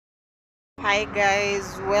Hi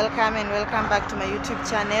guys, welcome and welcome back to my YouTube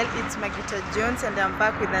channel. It's Magita Jones and I'm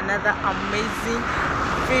back with another amazing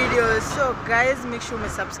video. So guys, make sure you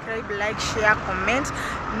subscribe, like, share, comment.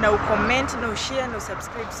 Now comment, now share, now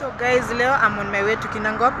subscribe. So guys, leo I'm on my way to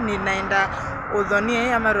Kinangop. Ninaenda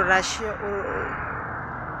udhonie ama rorashio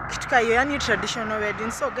kitu hiyo, yani traditional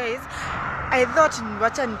wedding. So guys, I thought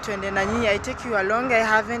wacha nitwende na nyinyi, I take you along. I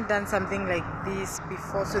haven't done something like this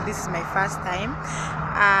before, so this is my first time.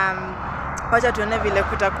 Wacha tuone vile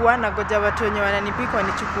kutakuwa, na goja watu wenye wananipika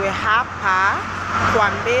wanichukue hapa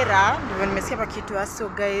kwa Mbera, ndivyo nimesikia pa kitu. So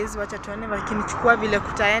guys, wacha tuone wakinichukua vile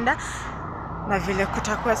kutaenda na vile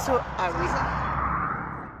kutakuwa. So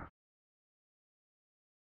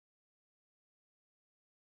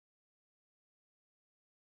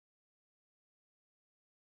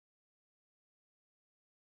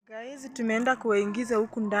guys, tumeenda kuwaingiza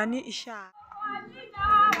huku ndani isha.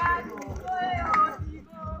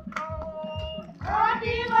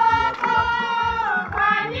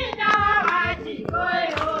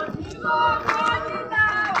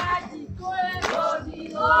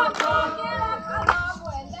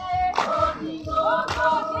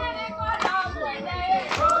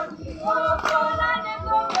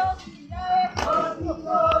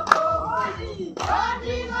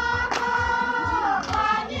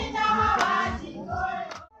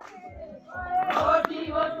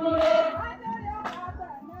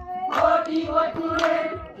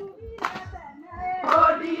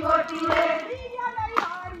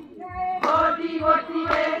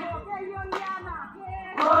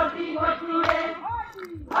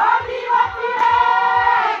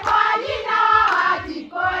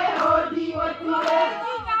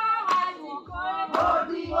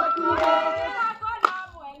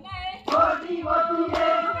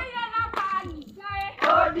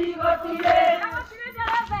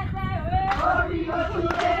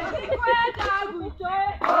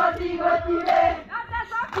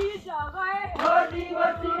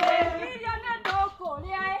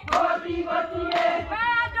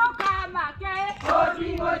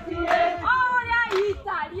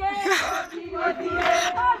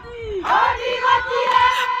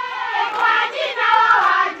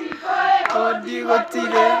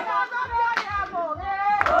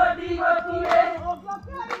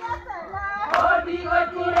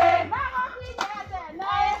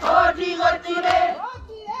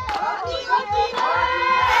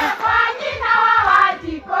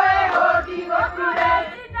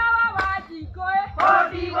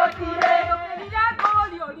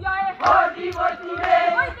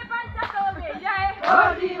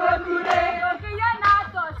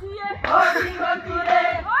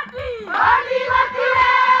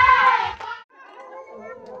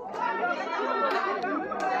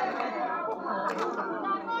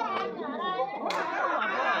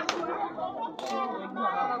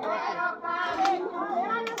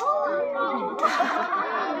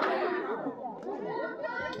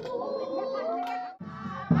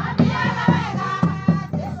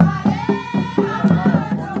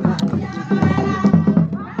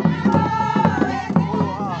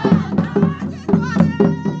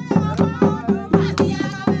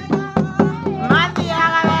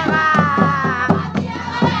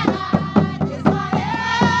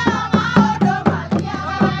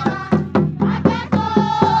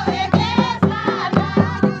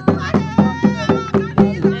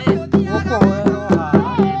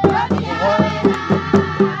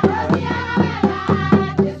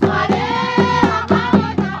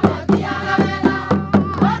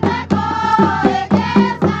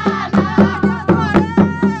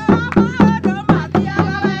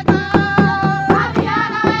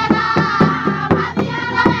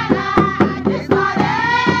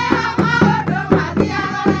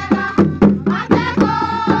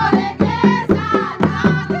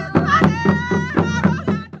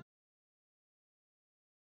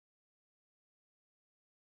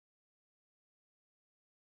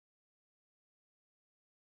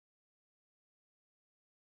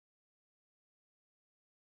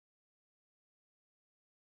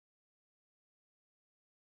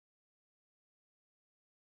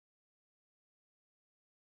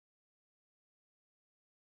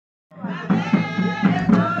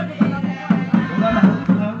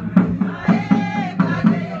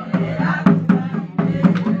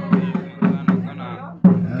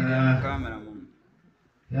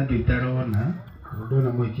 Yadu itarona, udona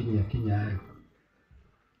mwikini ya kinyayo.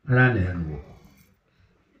 Rane ya nuo.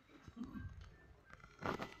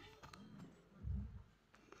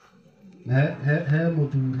 He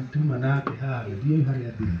muthuri tuma nake haha thiĩ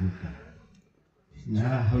harĩa thimbũka na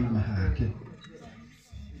haha hoima hake.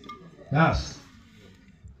 Gas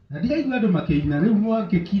Na ndigaiigua andũ makĩina rĩu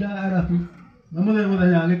mwangĩkira arabu na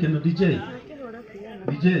mũthenya wa gĩkeno DJ.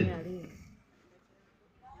 DJ.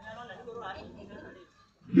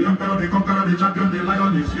 The emperor, the conqueror, the champion, the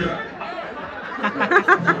lion is here.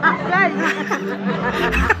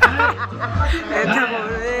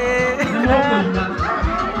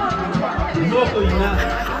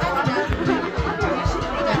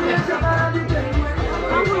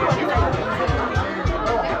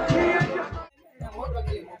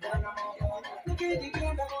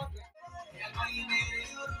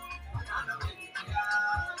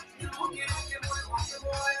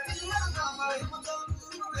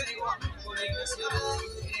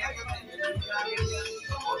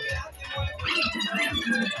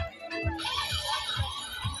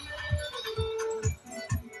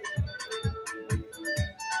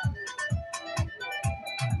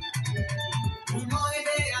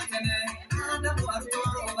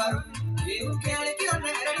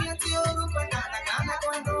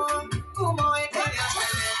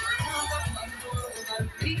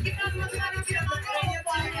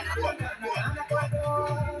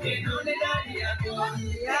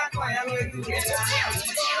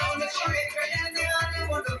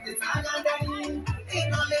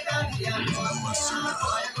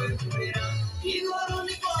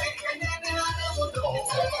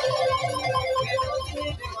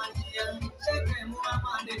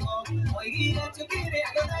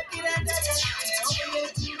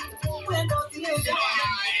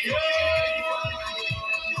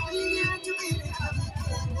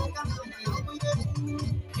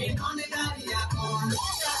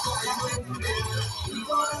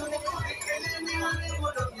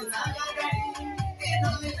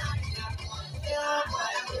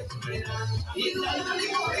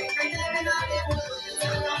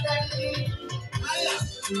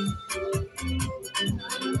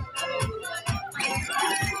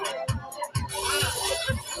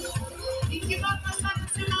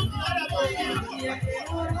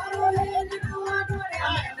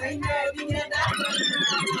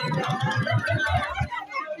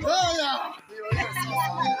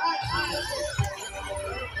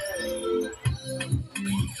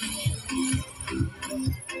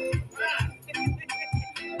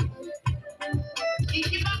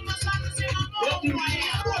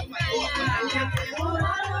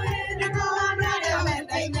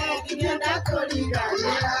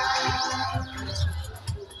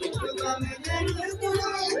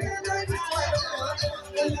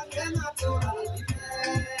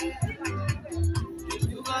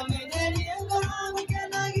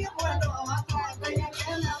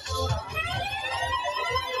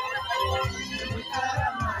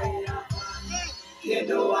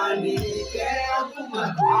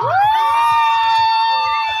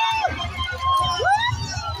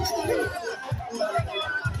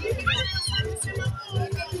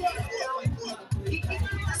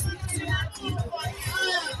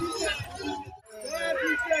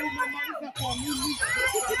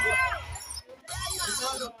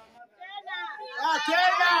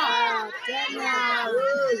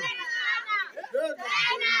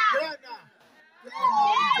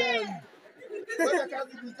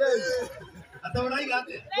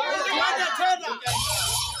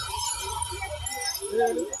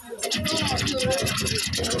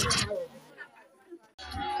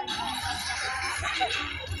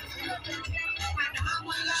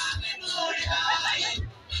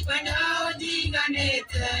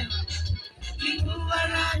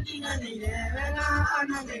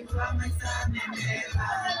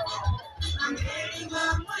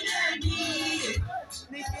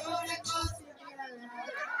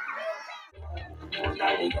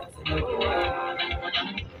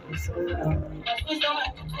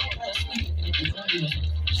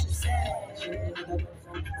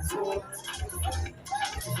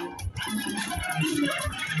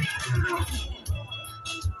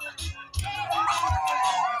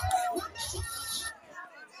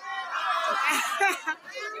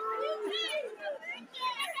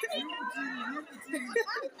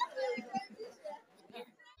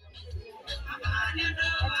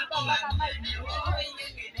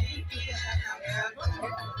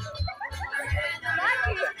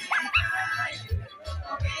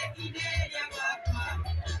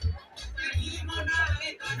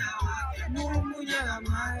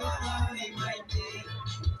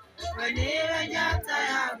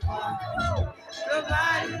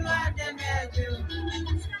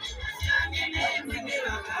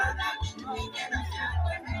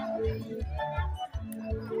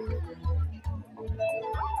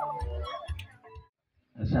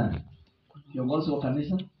 Asante. Kiongozi wa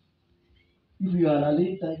kanisa, if you are a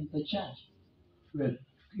leader in the church, well,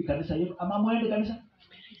 kanisa hilo ama muende kanisa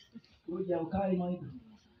kuja ukae maipo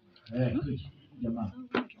kuja jamaa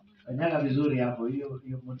kanyaga vizuri hapo, hiyo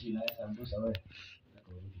mti inaweza mgusa wewe.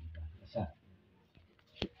 Sasa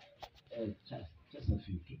just a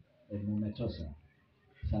few mmetosa.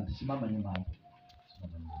 Asante, simama nyuma hapo,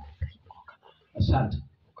 simama nyuma. Asante,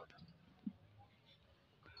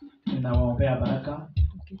 ninawaombea baraka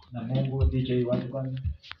na Mungu DJ watu kwanza,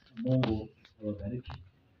 Mungu awabariki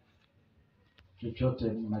chochote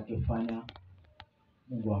mnachofanya,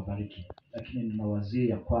 Mungu awabariki. Lakini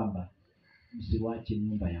ninawazia kwamba msiwache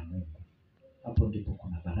nyumba ya Mungu. Hapo ndipo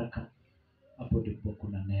kuna baraka, hapo ndipo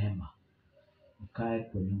kuna neema. Mkae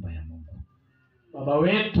kwa nyumba ya Mungu. Baba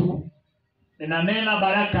wetu, ninanena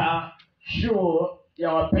baraka juu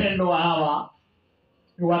ya wapendwa hawa,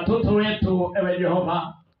 ni watoto wetu ewe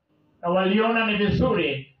Jehova, na waliona ni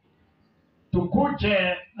vizuri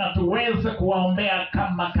tukuje na tuweze kuwaombea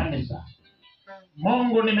kama kanisa.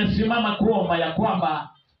 Mungu, nimesimama kuomba ya kwamba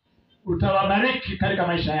utawabariki katika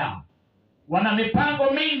maisha yao. Wana mipango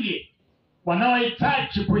mingi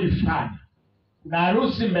wanaohitaji kuifanya. Kuna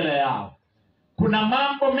harusi mbele yao. Kuna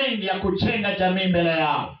mambo mengi ya kujenga jamii mbele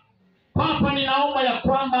yao. Papa, ninaomba ya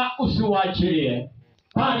kwamba usiwaachilie,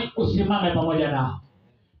 bali usimame pamoja nao.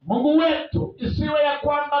 Mungu wetu, isiwe ya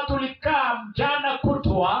kwamba tulikaa mchana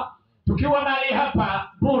kutwa tukiwa mahali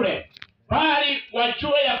hapa bure, bali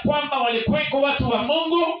wajue ya kwamba walikuweko watu wa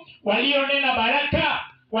Mungu walionena baraka,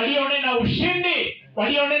 walionena ushindi,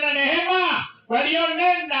 walionena neema,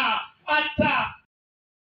 walionena hata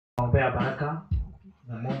ombea baraka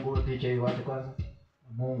na Mungu DJ watu kwanza.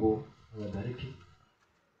 Mungu awabariki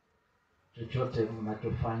chochote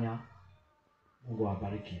mnachofanya, Mungu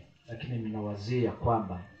awabariki. Lakini ninawazia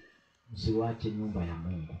kwamba msiwache nyumba ya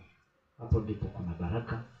Mungu. Hapo ndipo kuna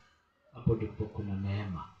baraka, hapo ndipo kuna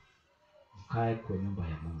neema. Mkae kwa nyumba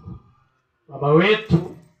ya Mungu. Baba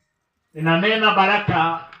wetu, ninanena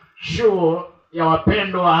baraka juu ya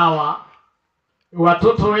wapendwa hawa,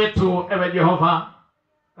 watoto wetu ewe Jehova,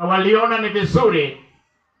 na waliona ni vizuri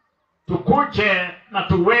tukuje na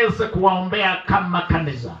tuweze kuwaombea kama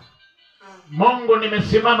kanisa. Mungu,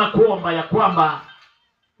 nimesimama kuomba ya kwamba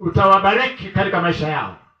utawabariki katika maisha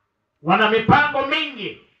yao. Wana mipango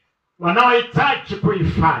mingi wanaohitaji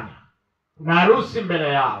kuifanya. Kuna harusi mbele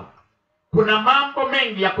yao. Kuna mambo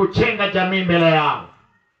mengi ya kujenga jamii mbele yao.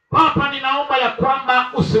 Papa, ninaomba ya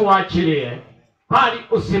kwamba usiwaachilie, bali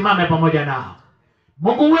usimame pamoja nao.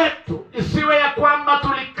 Mungu wetu, isiwe ya kwamba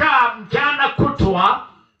tulikaa mchana kutwa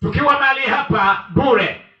tukiwa mahali hapa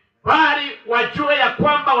bure, bali wajue ya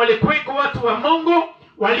kwamba walikuweko watu wa Mungu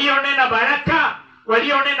walionena baraka,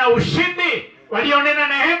 walionena ushindi, walionena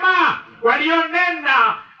neema,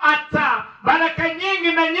 walionena hata baraka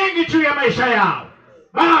nyingi na nyingi juu ya maisha yao.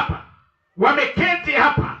 Baba, wameketi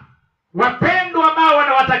hapa wapendwa ambao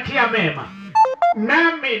wanawatakia mema.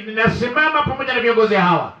 Nami ninasimama pamoja na viongozi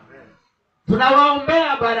hawa.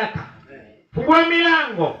 Tunawaombea baraka. Fungua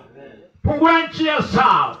milango. Fungua njia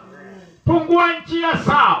zao. Fungua njia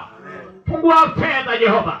zao. Fungua fedha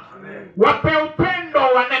Jehova. Wape upendo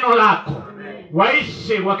wa neno lako.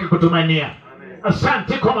 Waishi wakikutumania.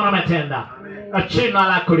 Asante kwa maana umetenda. Na jina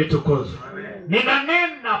lako litukuzwe.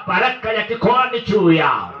 Ninanena baraka ya kikoani juu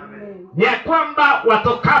yao. Ni ya kwamba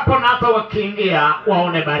watokapo na hata wakiingia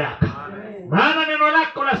waone baraka. Maana neno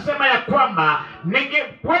lako nasema ya kwamba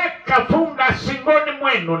ningeweka funga shingoni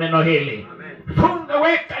mwenu neno hili. Funga,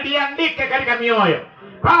 weka liandike katika mioyo.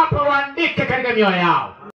 Papa, waandike katika mioyo yao.